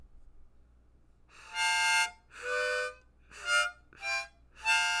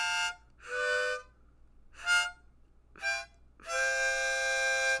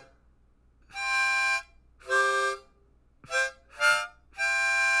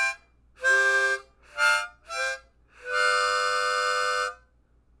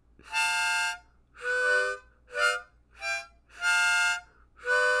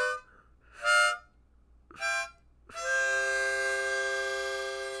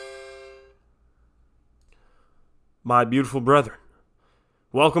My beautiful brethren,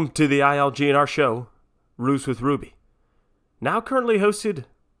 welcome to the ILG and our show, Ruse with Ruby. Now currently hosted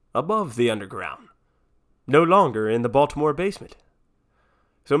above the underground, no longer in the Baltimore basement.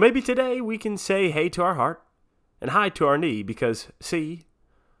 So maybe today we can say hey to our heart and hi to our knee because, see,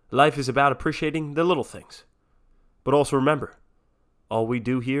 life is about appreciating the little things. But also remember, all we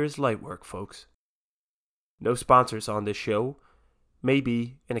do here is light work, folks. No sponsors on this show,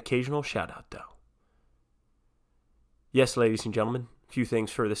 maybe an occasional shout out though. Yes, ladies and gentlemen, a few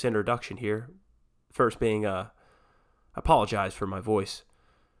things for this introduction here. First being, I apologize for my voice.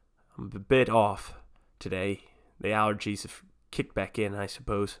 I'm a bit off today. The allergies have kicked back in, I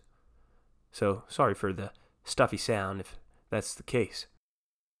suppose. So, sorry for the stuffy sound if that's the case.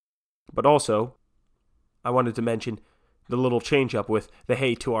 But also, I wanted to mention the little change up with the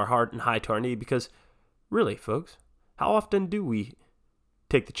hey to our heart and hi to our knee because, really, folks, how often do we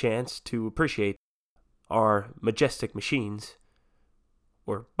take the chance to appreciate our majestic machines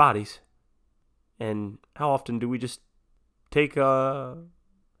or bodies, and how often do we just take our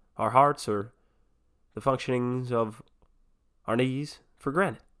hearts or the functionings of our knees for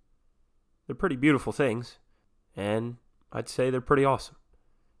granted? They're pretty beautiful things, and I'd say they're pretty awesome.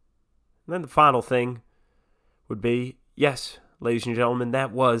 And then the final thing would be, yes, ladies and gentlemen,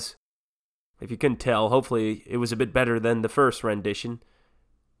 that was, if you couldn't tell, hopefully it was a bit better than the first rendition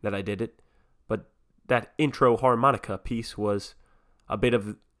that I did it, but that intro harmonica piece was a bit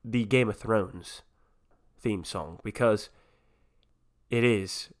of the Game of Thrones theme song because it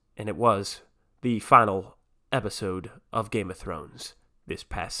is, and it was, the final episode of Game of Thrones this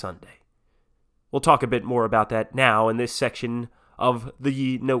past Sunday. We'll talk a bit more about that now in this section of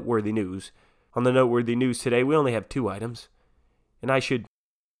the Noteworthy News. On the Noteworthy News today, we only have 2 items, and I should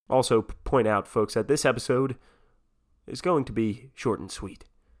also point out, folks, that this episode is going to be short and sweet,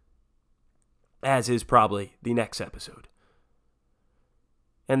 as is probably the next episode.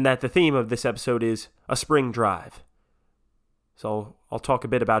 And that the theme of this episode is a spring drive. So I'll talk a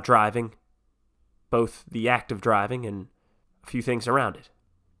bit about driving, both the act of driving and a few things around it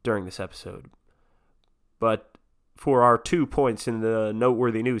during this episode. But for our 2 points in the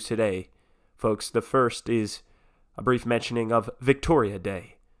Noteworthy News today, folks, the first is a brief mentioning of Victoria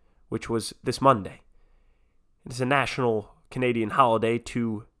Day, which was this Monday. It is a national Canadian holiday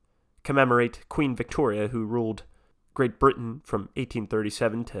to commemorate Queen Victoria, who ruled Great Britain from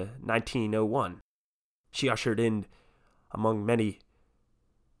 1837 to 1901. She ushered in, among many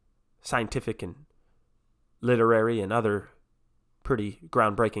scientific and literary and other pretty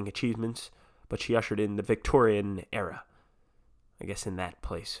groundbreaking achievements, but she ushered in the Victorian era, I guess, in that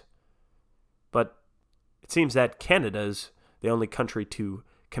place. But it seems that Canada is the only country to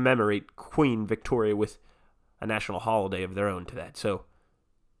commemorate Queen Victoria with a national holiday of their own to that, so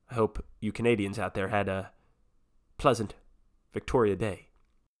I hope you Canadians out there had a pleasant Victoria Day.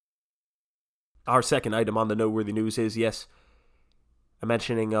 Our second item on the Noteworthy News is, yes, a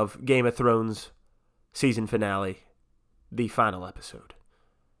mentioning of Game of Thrones season finale, the final episode.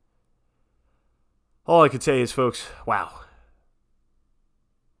 All I could say is, folks, wow.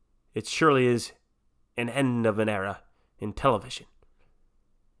 It surely is an end of an era in television.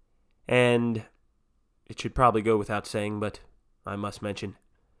 And it should probably go without saying, but I must mention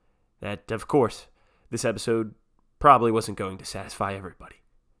that, of course, this episode probably wasn't going to satisfy everybody.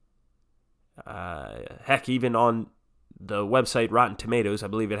 Heck, even on the website Rotten Tomatoes, I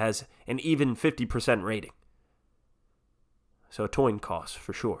believe it has an even 50% rating. So a coin toss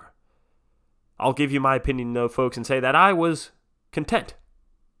for sure. I'll give you my opinion, though, folks, and say that I was content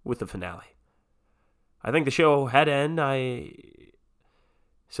with the finale. I think the show had to end, I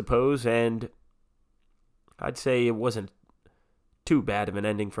suppose, and I'd say it wasn't too bad of an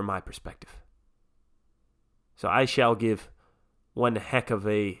ending from my perspective. So I shall give one heck of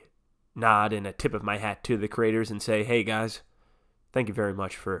a nod and a tip of my hat to the creators and say, hey guys, thank you very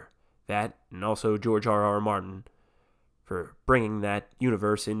much for that, and also George R.R. Martin for bringing that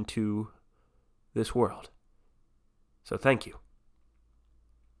universe into this world. So thank you.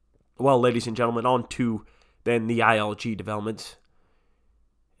 Well, ladies and gentlemen, on to then the ILG developments.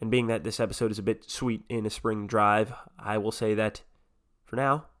 And being that this episode is a bit sweet in a spring drive, I will say that, for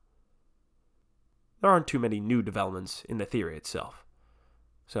now, there aren't too many new developments in the theory itself.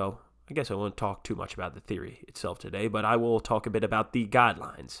 So, I guess I won't talk too much about the theory itself today, but I will talk a bit about the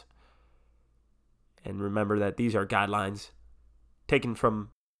guidelines. And remember that these are guidelines taken from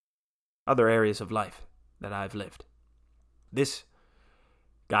other areas of life that I've lived. This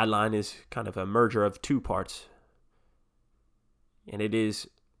guideline is kind of a merger of 2 parts. And it is,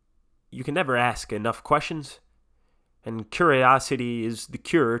 you can never ask enough questions, and curiosity is the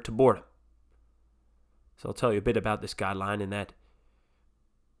cure to boredom. So I'll tell you a bit about this guideline in that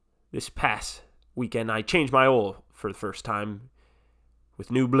this past weekend I changed my oil for the first time with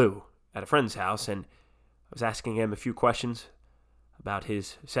New Blue at a friend's house, and I was asking him a few questions about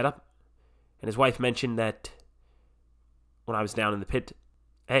his setup, and his wife mentioned that when I was down in the pit,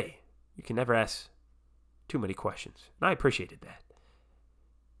 hey, you can never ask too many questions, and I appreciated that.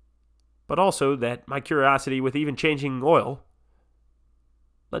 But also that my curiosity with even changing oil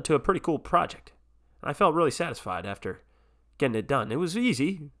led to a pretty cool project, and I felt really satisfied after getting it done. It was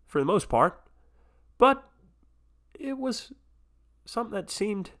easy for the most part, but it was something that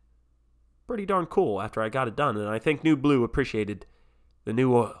seemed pretty darn cool after I got it done, and I think New Blue appreciated the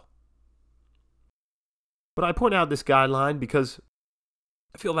new oil. But I point out this guideline because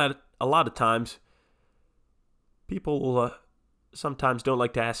I feel that a lot of times people sometimes don't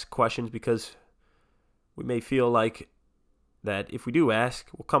like to ask questions because we may feel like that if we do ask,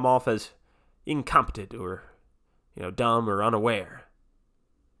 we'll come off as incompetent or, dumb or unaware.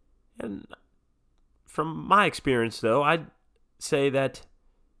 And from my experience, though, I'd say that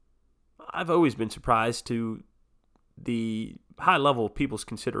I've always been surprised to the high level of people's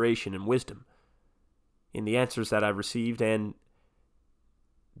consideration and wisdom in the answers that I've received and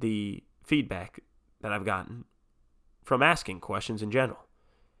the feedback that I've gotten from asking questions in general.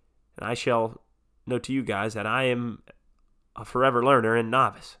 And I shall note to you guys that I am a forever learner and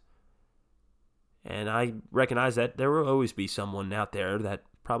novice. And I recognize that there will always be someone out there that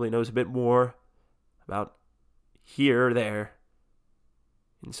probably knows a bit more about here or there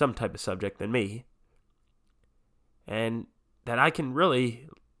in some type of subject than me. And that I can really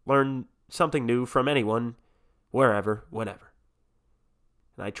learn something new from anyone, wherever, whenever.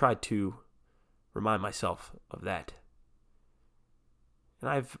 And I try to remind myself of that. And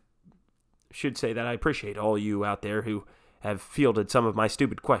I should say that I appreciate all you out there who have fielded some of my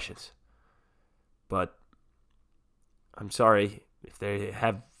stupid questions. But I'm sorry if they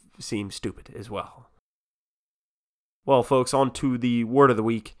have seemed stupid as well. Well, folks, on to the word of the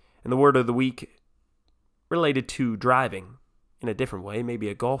week. And the word of the week related to driving in a different way, maybe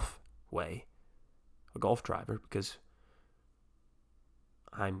a golf way, a golf driver, because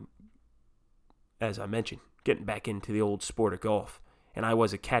I'm, as I mentioned, getting back into the old sport of golf, and I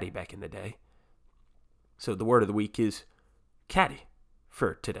was a caddy back in the day. So the word of the week is caddy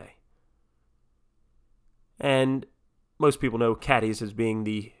for today. And most people know caddies as being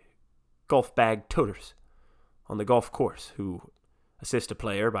the golf bag toters on the golf course who assist a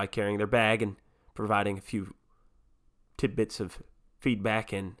player by carrying their bag and providing a few tidbits of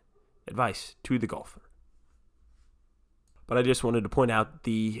feedback and advice to the golfer. But I just wanted to point out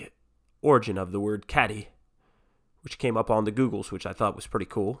the origin of the word caddy, which came up on the Googles, which I thought was pretty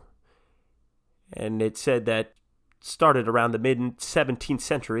cool. And it said that it started around the mid-17th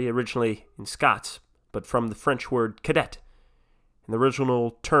century, originally in Scots, but from the French word cadet. And the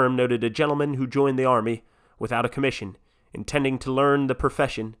original term noted a gentleman who joined the army without a commission, intending to learn the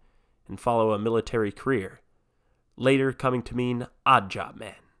profession and follow a military career, later coming to mean odd job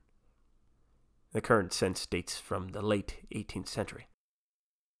man. The current sense dates from the late 18th century.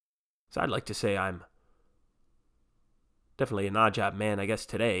 So I'd like to say I'm definitely an odd job man, I guess,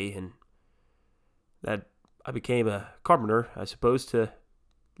 today, and that I became a carpenter, I suppose, to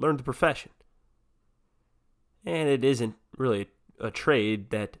learn the profession. And it isn't really a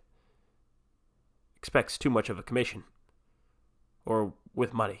trade that expects too much of a commission or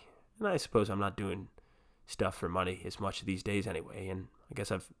with money. And I suppose I'm not doing stuff for money as much these days anyway, and I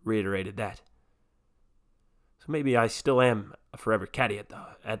guess I've reiterated that. So maybe I still am a forever caddy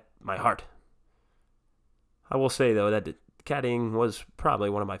at my heart. I will say, though, that caddying was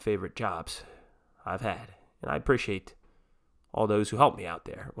probably one of my favorite jobs I've had, and I appreciate all those who helped me out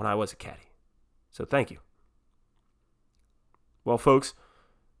there when I was a caddy. So thank you. Well, folks,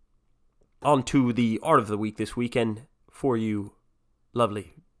 on to the art of the week this weekend. For you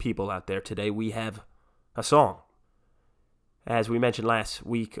lovely people out there today, we have a song. As we mentioned last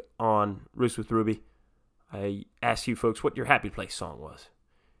week on Roost with Ruby, I asked you folks what your happy place song was.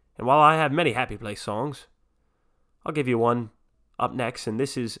 And while I have many happy place songs, I'll give you one up next, and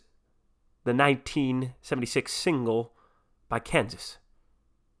this is the 1976 single by Kansas,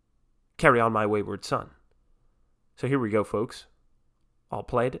 Carry On My Wayward Son. So here we go, folks. I'll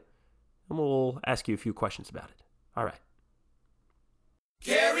play it, and we'll ask you a few questions about it. All right.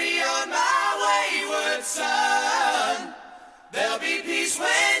 Carry on, my wayward son. There'll be peace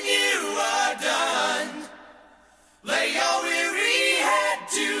when you are done. Lay your weary head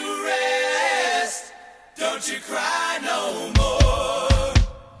to rest. Don't you cry no more.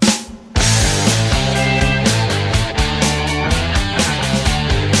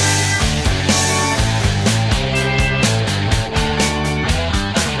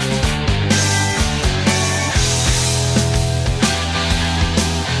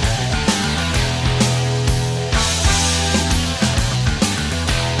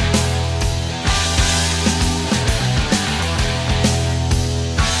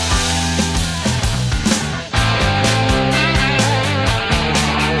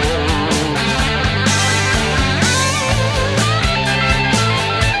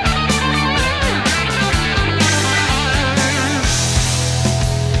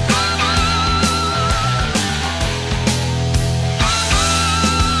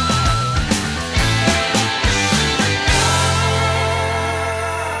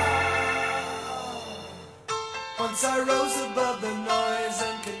 Once I rose above the noise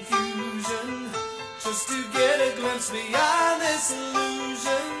and confusion, just to get a glimpse beyond this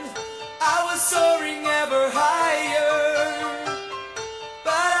illusion. I was soaring ever higher,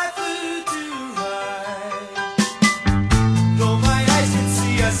 but I flew too high. Though my eyes could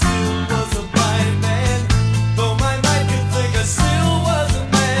see, I still was a blind man. Though my mind could think, I still was a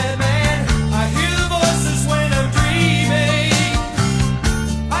madman. I hear the voices when I'm dreaming.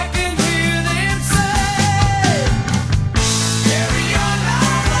 I can hear them say, carry on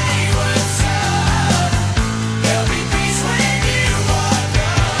my wayward son. There'll be peace when you are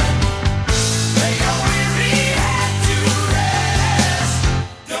done. Lay your weary head to rest.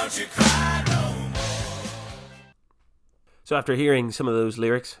 Don't you cry no more. So after hearing some of those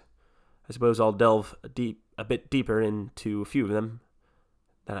lyrics, I suppose I'll delve a bit deeper into a few of them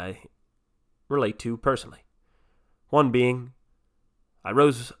that I relate to personally. One being, I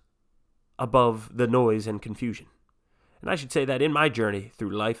rose above the noise and confusion. And I should say that in my journey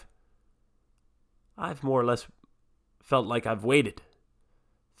through life, I've more or less felt like I've waded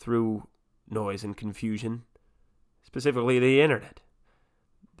through noise and confusion, specifically the internet.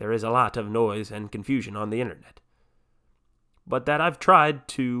 There is a lot of noise and confusion on the internet. But that I've tried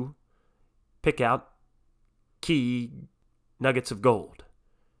to pick out key nuggets of gold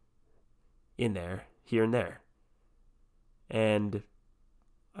in there, here and there. And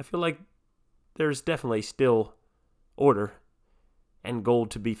I feel like there's definitely still order and gold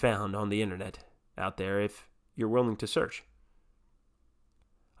to be found on the internet out there if you're willing to search.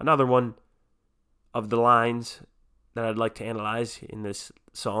 Another one of the lines that I'd like to analyze in this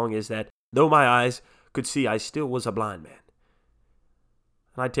song is that, though my eyes could see, I still was a blind man.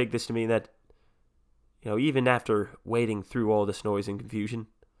 And I take this to mean that, even after wading through all this noise and confusion,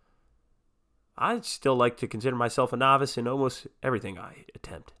 I'd still like to consider myself a novice in almost everything I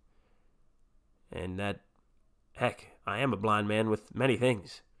attempt. And that, heck, I am a blind man with many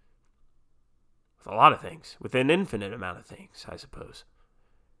things. With a lot of things. With an infinite amount of things, I suppose.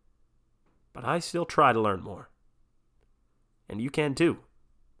 But I still try to learn more. And you can too.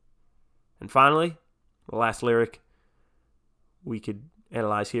 And finally, the last lyric we could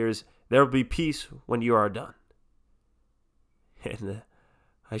analyze here is, there will be peace when you are done. And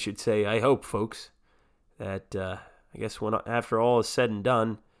I should say, I hope, folks, that I guess when after all is said and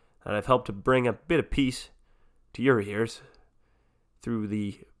done, that I've helped to bring a bit of peace to your ears through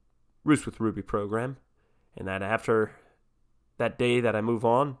the Roost with Ruby program, and that after that day that I move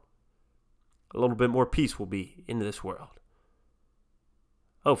on, a little bit more peace will be in this world.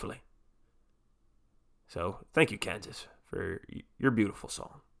 Hopefully. So, thank you, Kansas, for your beautiful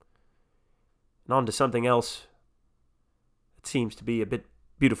song. And on to something else that seems to be a bit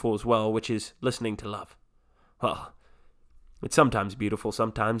beautiful as well, which is listening to love. Well, it's sometimes beautiful,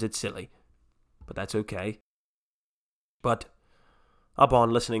 sometimes it's silly, but that's okay. But up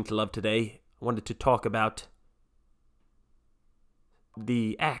on listening to love today, I wanted to talk about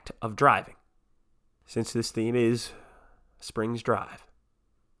the act of driving, since this theme is Spring's Drive,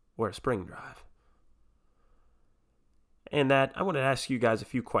 or a spring drive. And that I wanted to ask you guys a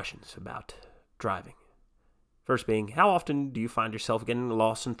few questions about driving. First being, how often do you find yourself getting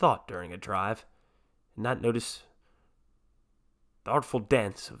lost in thought during a drive and not notice the artful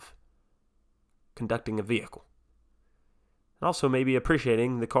dance of conducting a vehicle? And also maybe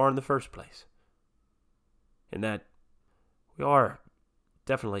appreciating the car in the first place. And that we are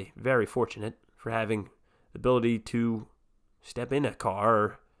definitely very fortunate for having the ability to step in a car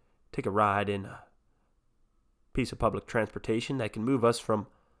or take a ride in a piece of public transportation that can move us from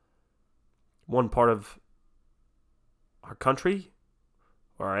one part of our country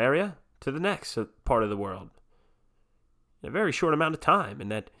or our area to the next part of the world in a very short amount of time, and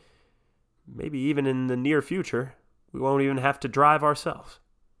that maybe even in the near future we won't even have to drive ourselves.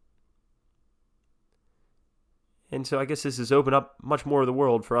 And so I guess this has opened up much more of the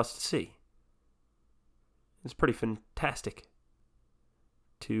world for us to see. It's pretty fantastic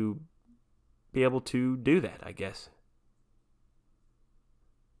to be able to do that, I guess.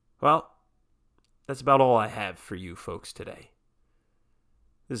 Well, that's about all I have for you folks today.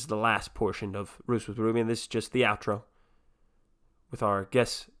 This is the last portion of Roost with Ruby, and this is just the outro with our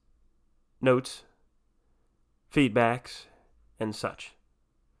guest notes, feedbacks, and such.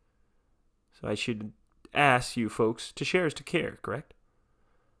 So I should ask you folks to share is to care, correct?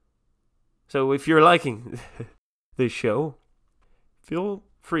 So if you're liking this show, feel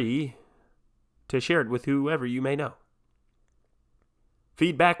free to share it with whoever you may know.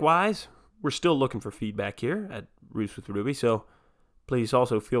 Feedback-wise, we're still looking for feedback here at Roost with Ruby, so please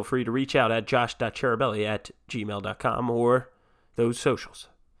also feel free to reach out at josh.cherubelli@gmail.com or those socials.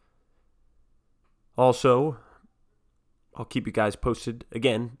 Also, I'll keep you guys posted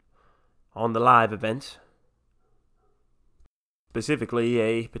again on the live events. Specifically,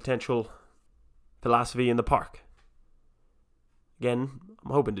 a potential Philosophy in the Park. Again,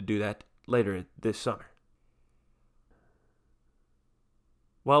 I'm hoping to do that later this summer.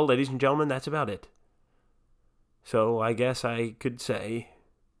 Well, ladies and gentlemen, that's about it. So I guess I could say,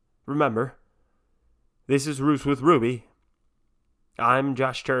 remember, this is Roost with Ruby. I'm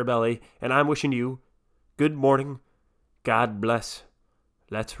Josh Cherubelli, and I'm wishing you good morning, God bless,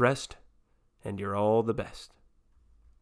 let's rest, and you're all the best.